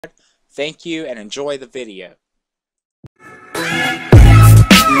Thank you and enjoy the video.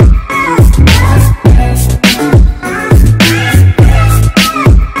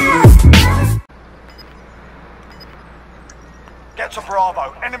 Get to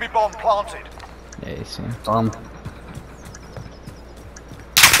Bravo. Enemy bomb planted. Yeah, you see.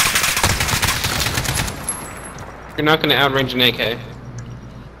 You're not gonna outrange an AK.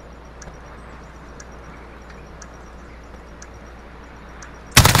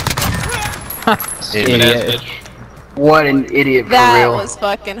 Idiot. What an idiot for That real. was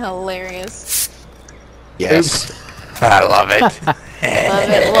fucking hilarious. Yes. I love it.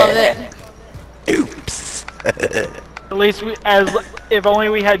 Love it. Oops. At least if only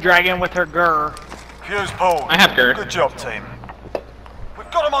we had Dragon with her Grr. Fuse pulled. I have Gert. Good job, team. We've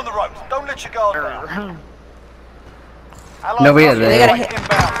got them on the ropes. Don't let your guard down. No, we had They that. gotta hit.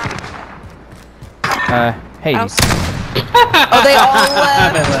 Hey. Oh, they all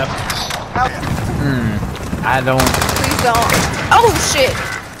left. I don't. Please don't. Oh shit.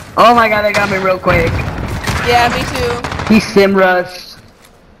 Oh my god, they got me real quick. Yeah, me too. He sim rushed.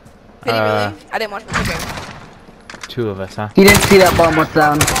 Did he really? I didn't watch the game. Two of us, huh? He didn't see that bomb was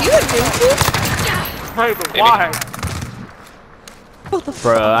down. You would do too? Wait, but why? What the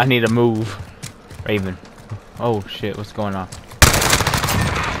Bruh, I need to move. Raven. Oh shit, what's going on?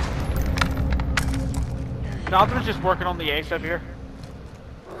 Nothing's just working on the ace up here.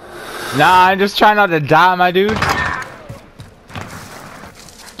 Nah, I'm just trying not to die, my dude.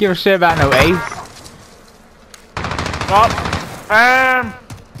 Give a shit about no ace. Up.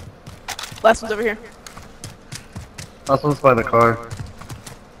 Last one's over here. Last one's by the car.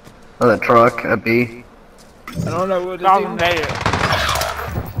 Or the truck, at B. I don't know what to Nothing there.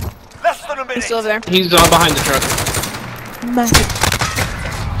 Less than a minute. He's still over there. He's all behind the truck. Massive.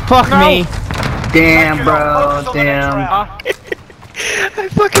 Fuck me. Damn, bro. Damn. I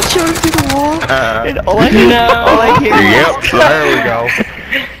fucking shot him through the wall. And all I hear Yep, there we go.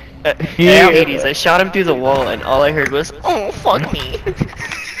 Yeah, 80s. I shot him through the wall, and all I heard was, "Oh, fuck me."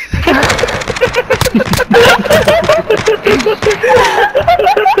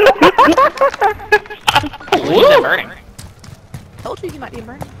 He's not burning. Told you might be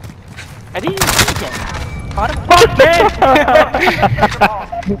burning. I didn't even see him. Caught him.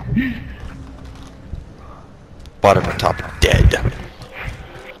 Bottom and top dead.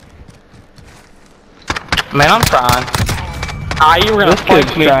 Man, I'm trying. Ah, you were gonna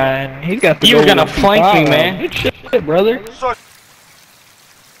flank me. He's got You were gonna flank me, man. Good shit, brother. So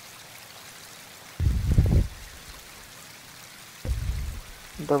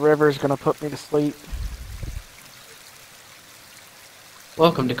The river's gonna put me to sleep.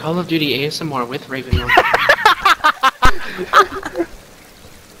 Welcome to Call of Duty ASMR with Raven.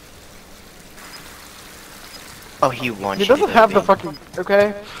 Oh, he wants He you to doesn't go have the B. fucking.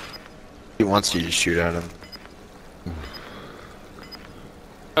 Okay. He wants you to shoot at him.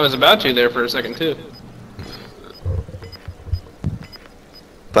 I was about to there for a second too.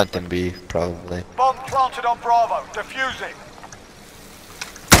 Bunt and B, probably. bomb planted on Bravo. Defusing.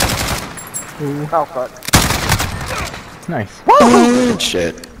 Oh fuck. Nice. Good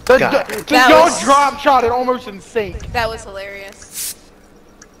shit. The That don't was- drop shot it almost in sync. That was hilarious.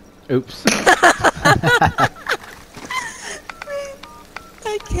 Oops.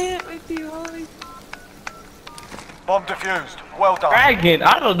 I can't with you, Ollie. Bomb defused. Well done. Bragging,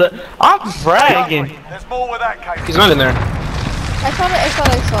 I don't know. I'm bragging. There's more where that came He's not in there. I thought I saw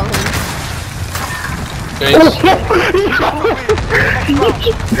him. There he is.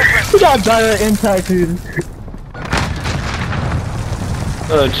 We got direct impact, dude.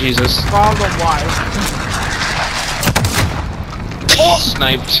 Oh Jesus. Problem why?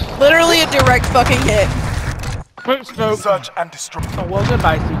 Sniped. Literally a direct fucking hit. Quick smoke. Search and destroy. Oh, well,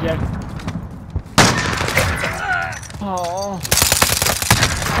 goodbye, CJ. Oh.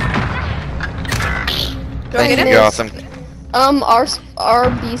 Do I get him? You're awesome. Our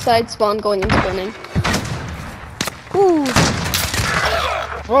B side spawn going into burning. Ooh.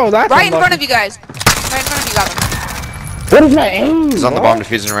 Whoa, that's Right in front of you guys. Right in front of you, got him. What is that aim? He's on the bomb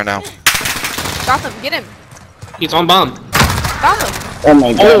diffusing right now. Got him, get him. He's on bomb. Got him. Oh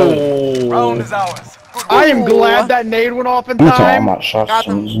my god. Round is ours. Good I am glad that nade went off in time. Got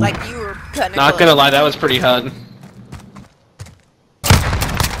them like you were cutting Not gonna lie, that was pretty hot.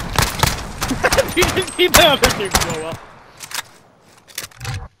 You just keep that other thing go up.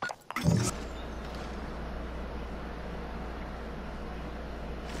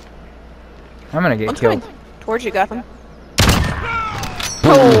 I'm gonna get killed. Towards you, Gotham.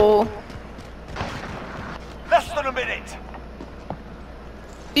 Oh. Less than a minute.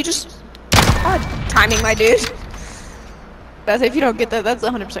 You just... God, timing, my dude. Guys, if you don't get that, that's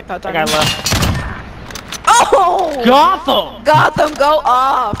 100% caught That guy time. left. Oh! Gotham! Gotham, go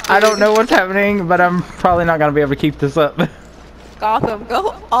off! I don't dude. know what's happening, but I'm probably not gonna be able to keep this up. Gotham,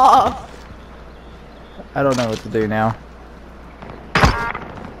 go off! I don't know what to do now.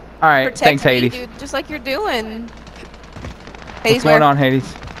 Alright, Protect thanks, me, Hades. dude, just like you're doing. What's Hades, going where? on, Hades?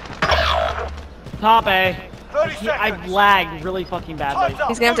 Top A. 30 I seconds. lagged really fucking badly. Time's up.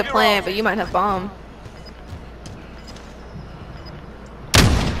 He's gonna have to Move your plan, arms. but you might have bomb.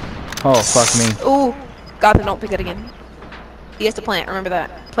 Oh, fuck me. Ooh, Gotham, don't pick it again. He has to plant, remember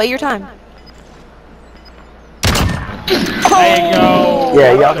that. Play your time. There you go.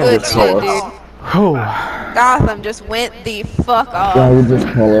 Yeah, y'all can Good just shit, call dude. us. Whew. Gotham just went the fuck off. Y'all can just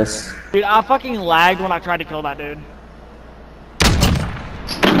call us. Dude, I fucking lagged when I tried to kill that dude.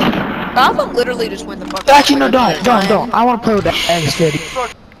 Gotham literally just went the fuck off. Actually, no, Like, don't. I want to play with that instead.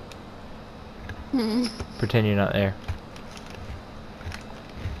 Pretend you're not there.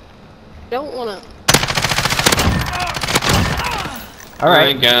 Don't wanna.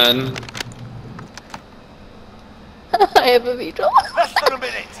 Alright. God. I have a veto. Less than a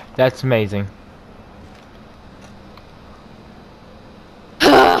minute. That's amazing.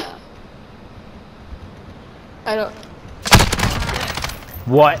 I don't.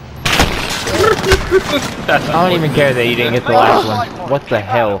 What? I don't even care that you didn't get the last one. What the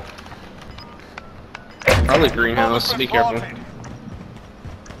hell? Probably greenhouse. Be careful.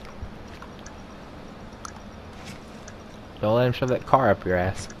 Don't let him shove that car up your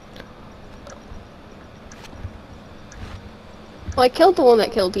ass. Well, I killed the one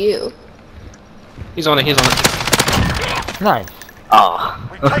that killed you. He's on it. He's on it. Nice.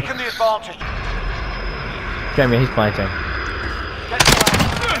 We've taken the advantage. Jamie, he's planting. Get to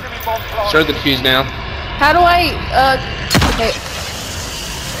land. Enemy bomb planted. Start the defuse now. How do I? Okay.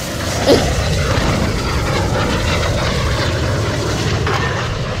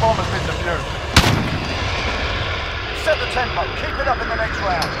 The bomb has been defused. Set the tempo. Keep it up in the next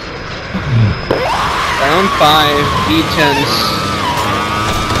round. Round 5, B10s.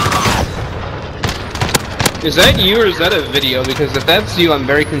 Is that you or is that a video? Because if that's you, I'm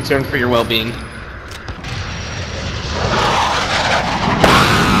very concerned for your well-being.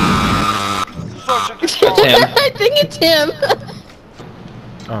 Search and destroy. That's him. I think it's him.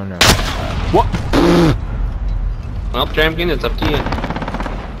 Oh no. Well, Tramkin, it's up to you.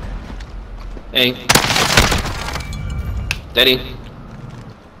 Hey. Daddy.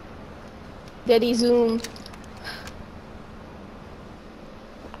 Daddy Zoom.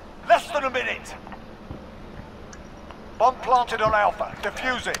 Less than a minute. Bomb planted on Alpha.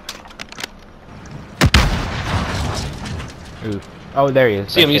 Defuse it. Ooh. Oh, there he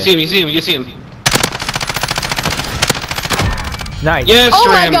is. See him, you see him, you see him, you see him. Nice. Yes, Oh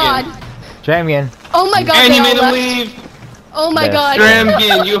my Tramkin. god. Jamie. Oh my god. And they you all made him left. leave. Oh my Yes. god.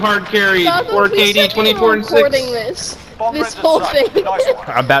 Tramkin, you hard carried. Gotham, 4 please KD, send me 24 and 6. recording this Bomb this red whole to thing. sight. Nice one.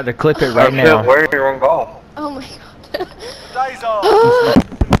 I'm about to clip it right now. Where are you on ball? Oh my god. Days off.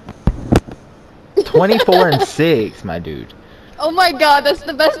 24 and 6, my dude. Oh my god, that's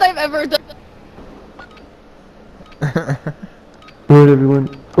the best I've ever done. Alright everyone,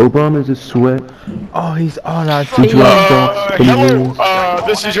 Obama's a sweat. Oh, he's on our He team. dropped off some Hello. rules.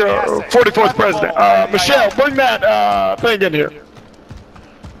 This is your 44th president. Michelle, bring that thing in here.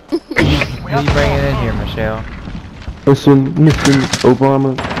 Who are you bringing in here, Michelle? Listen,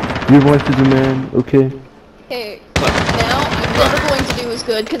 Obama, your wife is a man, okay? Okay, now I'm never going to do as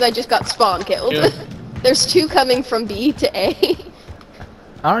good because I just got spawn killed. Yeah. There's 2 coming from B to A.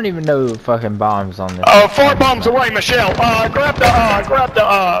 I don't even know fucking bombs on this. 4 bombs away, Michelle. Grab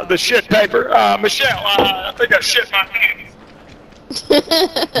the shit paper. Michelle, I think I shit my pants.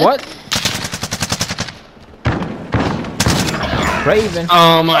 What? Raven.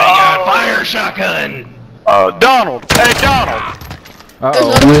 Oh my god, fire shotgun! Donald. Hey, Donald.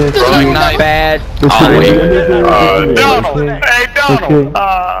 Uh-oh. There's Throwing another- knife. Bad. Donald. Hey, Donald.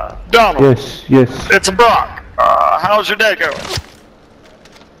 Donald. Yes. It's Brock. How's your day going?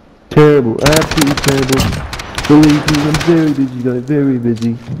 Terrible, absolutely terrible. Believe me, I'm very busy, guys, very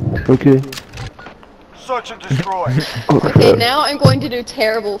busy. Okay? Search and destroy. Okay, now I'm going to do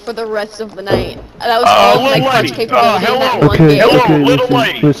terrible for the rest of the night. That was all my little punch lady. capability in that Hello. one Okay, game. Hello, okay, little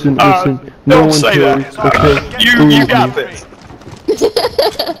lady. listen, Uh, no don't one say cares, that. okay? You Believe got me. this.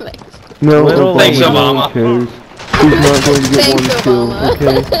 No, Little Obama, lady. no one cares. He's not going to get Thanks, one kill, Obama.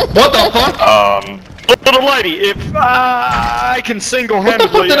 okay? What the fuck? Little lady, if I can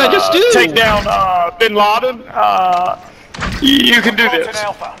single-handedly What the fuck did I just do? take down Bin Laden, you can do this.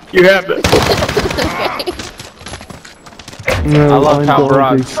 You have this. No, I love I'm how going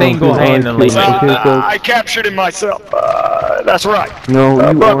Brock to single-handedly okay, folks. I captured him myself. That's right. No,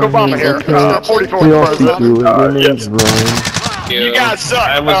 you Barack are Obama here. here. Okay. 44th We all see president. through it. Your name's Yes. Ryan. You guys suck.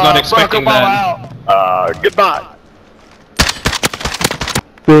 I was not expecting Barack that. Obama out. Goodbye.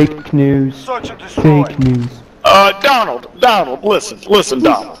 Fake news. Fake news. Donald, listen,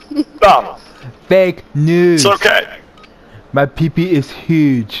 Donald. Fake news. It's okay. My pee-pee is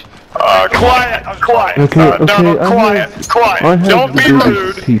huge. Quiet. Okay, Donald, I quiet. have Don't the be biggest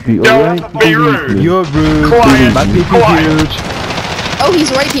rude. pee-pee, Don't alright? be Believe rude. me. You're rude. Quiet. My pee-pee Quiet. huge. Oh,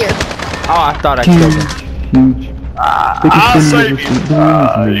 he's right here. Oh, I thought I killed him. Huge. I'll save you.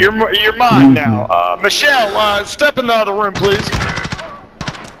 Believe me. You're mine now. Michelle, step in the other room, please.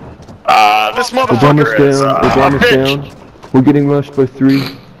 This Obama's motherfucker is down. a Obama's bitch. down. We're getting rushed by 3.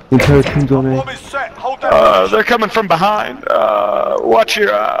 The entire team's on A. They're coming from behind. Watch your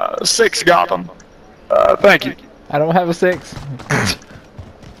 6, Gotham. Thank you. I don't have a 6.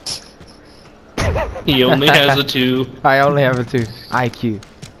 He only has a 2. I only have a 2. IQ.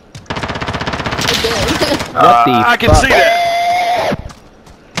 What the I can fuck? see that.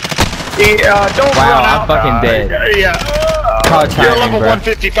 Don't Wow, run I'm out. fucking dead. Yeah. Call You're timing, level bro.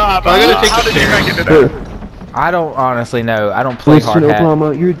 155. I'm gonna take How the did you stairs. make it today? I don't honestly know. I don't play Listen, hard hat.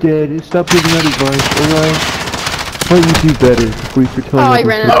 Obama, you're dead. Stop giving that advice, alright? Why don't you do better before you start telling Oh, I others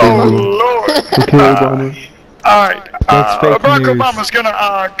ran to out of do ammo. it? Lord. Okay, Obama. Alright. That's fake Barack news. Obama's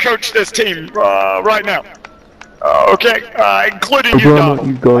gonna coach this team right now. Okay, including you, Obama, Donald.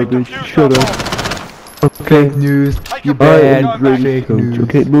 you garbage. Shut up. Okay. Fake news. You I bad. am great Fake coach. news.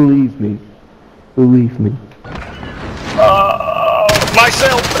 Okay, believe me. Believe me.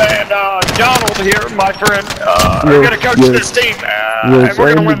 Myself and Donald here, my friend, are gonna coach this team, and Yes, we're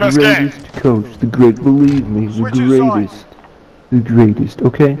I gonna am win the this game. greatest coach. The great, believe me, the greatest. The greatest,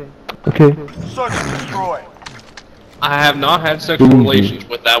 okay? Okay? I have not had sexual relations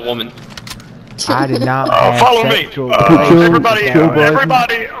with that woman. I did not have Follow me. sexual Joe- relations. Everybody, Joe Biden.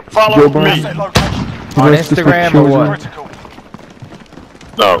 everybody, Joe follow me. Biden. On Let's just Instagram make or sure what?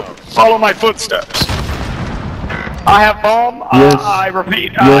 No, follow my footsteps. I have bomb. Yes. I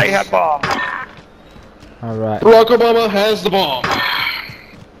repeat, I Yes. have bomb. Alright. Barack Obama has the bomb.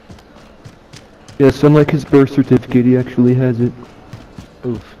 Yes, unlike his birth certificate, he actually has it.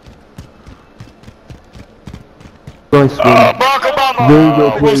 Oof. Nice one. Barack Obama Very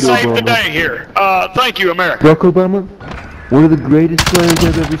well will played, save the Obama. day here. Thank you, America. Barack Obama, one of the greatest players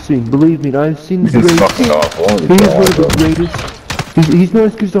I've ever seen. Believe me, I've seen the greatest. He's one of the greatest. He's not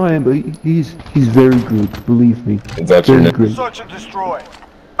as good as I am, but he's very good. Believe me. That's your Very name. good. Search and destroy.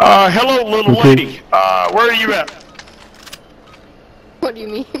 Hello, little Okay. lady. Where are you at? What do you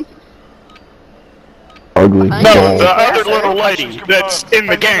mean? Ugly. I No, know. the other little lady that's in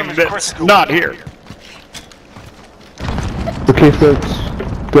the game that's not here. Okay, folks,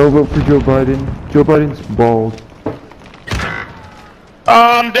 don't vote for Joe Biden. Joe Biden's bald.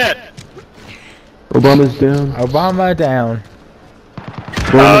 I'm dead. Obama's down. Obama down.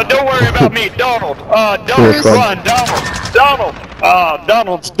 Don't worry about me, Donald. Donald, fine. run, Donald.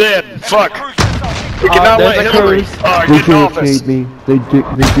 Donald's dead. Fuck. We cannot there's let a Hillary cruise. get They in office. JFK'd me. They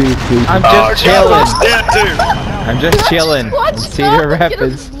JFK'd me. I'm just chilling. Donald's dead too. I'm just chilling. Watch in Cedar Donald get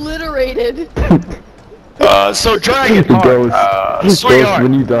Rapids. obliterated. So Dragon Dallas, Dallas, sweetheart.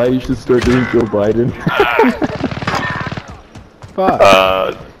 when you die, you should start doing Joe Biden. Fuck.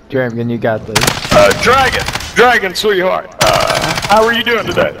 Uh, Dragon, you got this. Dragon, sweetheart. How are you doing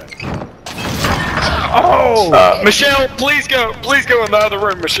today? Oh, Michelle, please go in the other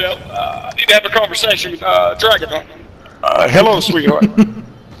room, Michelle. I need to have a conversation with Dragon. Hello, sweetheart.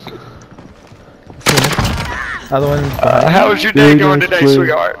 Other one. How is your day Very going nice today, play.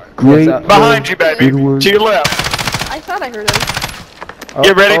 sweetheart? Great. Behind you, baby. Good work. To your left. I thought I heard him.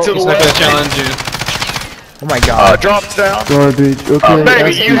 Get ready to the He's not gonna left. challenge you. Oh my god. Drops down. Garbage. Okay. Baby,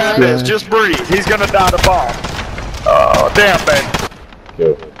 that's you have this. trash. Just breathe. He's gonna die to bomb. Damn, baby.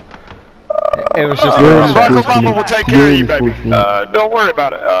 It was just Very Barack unfortunate. Obama will take care of Very you, baby. unfortunate. Don't worry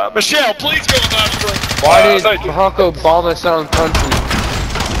about it. Michelle, please go in the other room. Why did Thank you. Barack Obama sound country?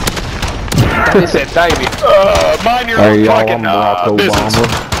 He said baby. Mind your Hey, own y'all, fucking I'm Barack business.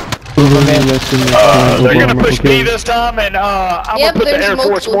 Obama. They're gonna Obama, push okay? me this time, and I'm Yep, gonna put the there's Air Force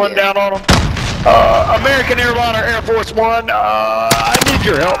multiple One here. down on them. American Airliner Air Force One, I need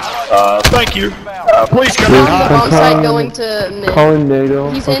your help. Thank you. Please come On in the hot. bomb site going to mid. Calling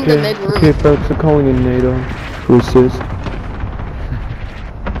NATO. He's okay. in the mid room. Okay, folks, I'm calling in NATO to assist.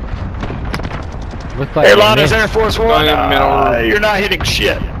 looked like Airliners Air Force One, Going in the middle. you're not hitting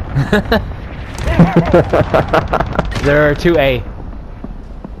shit. There are 2A.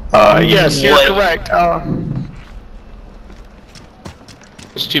 Yes, you're correct.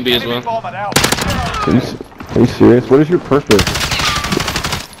 There's 2B as well. Are you serious? What is your purpose?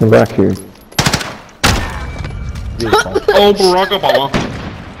 I'm back here. Oh, Barack Obama.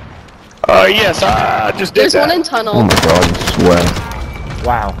 Yes, I just did There's that. one in tunnel. Oh my god, you sweat.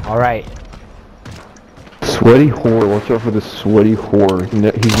 Wow, alright. Sweaty whore, watch out for the sweaty whore.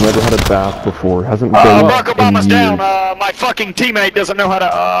 He's never had a bath before. Hasn't done Barack it Obama's in down. years. My fucking teammate doesn't know how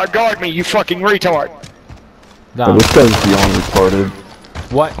to guard me, you fucking retard. Oh, this guy's beyond retarded.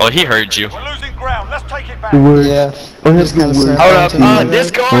 What? Well, he heard you. We're losing ground. Let's take it back. Yeah. I have the word. Hold up,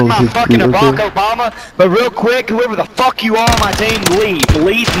 discard my his fucking feet, Barack okay. Obama, but real quick, whoever the fuck you are on my team, leave.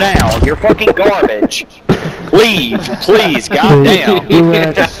 Leave now. You're fucking garbage. Leave, please, goddamn.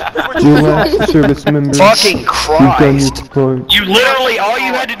 Relax. Relax, service member. Fucking You've done Christ. your part. You literally, all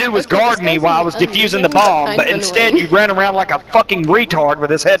you had to do was guard me while I was defusing the bomb, but instead you ran around like a fucking retard with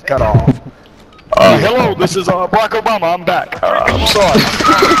his head cut off. Hello, this is Barack Obama, I'm back. I'm sorry.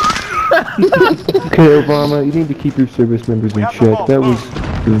 Okay, Obama, you need to keep your service members in check. That was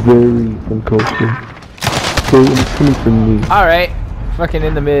very uncalled for. So it's coming from me. Alright. Fucking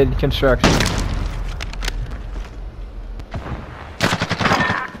in the mid construction.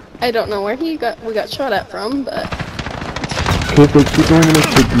 I don't know where we got shot at from, but Okay, folks, we're going to make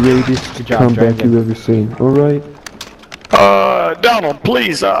the greatest Good job, comeback Dragon. you've ever seen. Alright? Donald,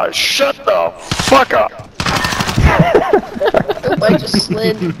 please, shut the fuck up. oop, I just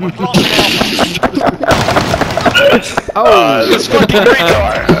slid. This fucking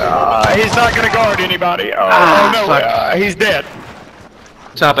retard. He's not gonna guard anybody. Oh no, he's dead.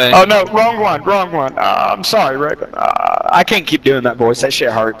 Top A. Oh no, wrong one. I'm sorry, Raven. I can't keep doing that voice. That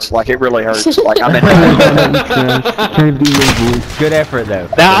shit hurts. Like, it really hurts. Like, I'm in Can't do no voice. Good effort though.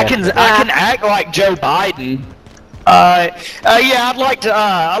 Now I Good can act like Joe Biden. Yeah, I'd like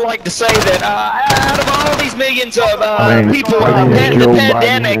to say that out of all these millions of people in the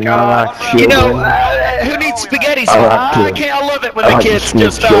pandemic, you know, who needs spaghetti? So I love it when the kids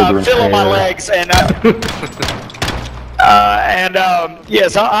just fill on my legs and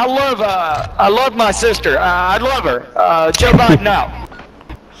yes, I love my sister. I love her. Joe Biden out.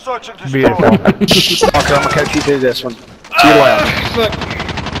 Search and destroy. Beautiful. Stalker, I'm gonna coach you through this one. To your left.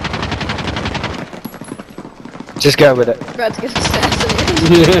 Just go with it. About to get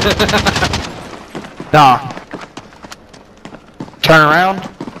assassinated. Nah. Turn around.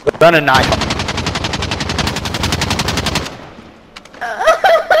 Run a knife.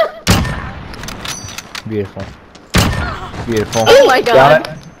 Beautiful. Beautiful. Oh my god. Got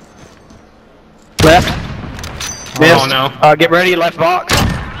it. Left. Missed. Oh no. Get ready, left box.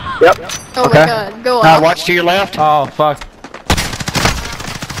 Yep. Oh Okay. my god. Go Now off. watch to your left. Oh fuck.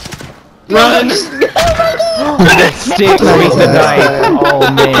 Run! Stick with the knife. Oh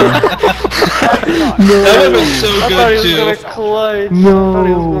man. That would've been so I thought good he was gonna too. clutch. No. I thought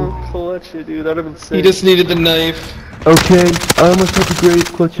he was gonna clutch it, dude. That'd have been sick. He just needed the knife. Okay, I almost had the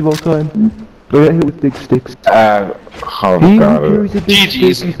greatest clutch of all time. I got hit with big sticks. He carries a big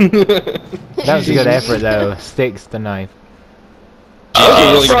GG's. stick. That was a good effort though. Sticks the knife.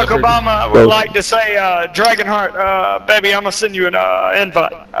 Really good Barack effort. Obama would like to say, Dragonheart, baby, I'm gonna send you an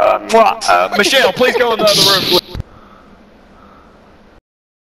invite. Michelle, please go in the other room,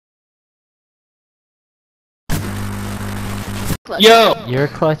 please. Yo, Your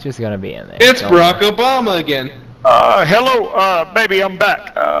clutch is gonna be in there. it's Don't Barack worry. Obama again. Hello, baby, I'm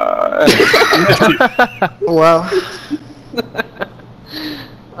back. Wow.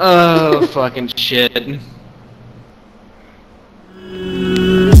 Oh, fucking shit.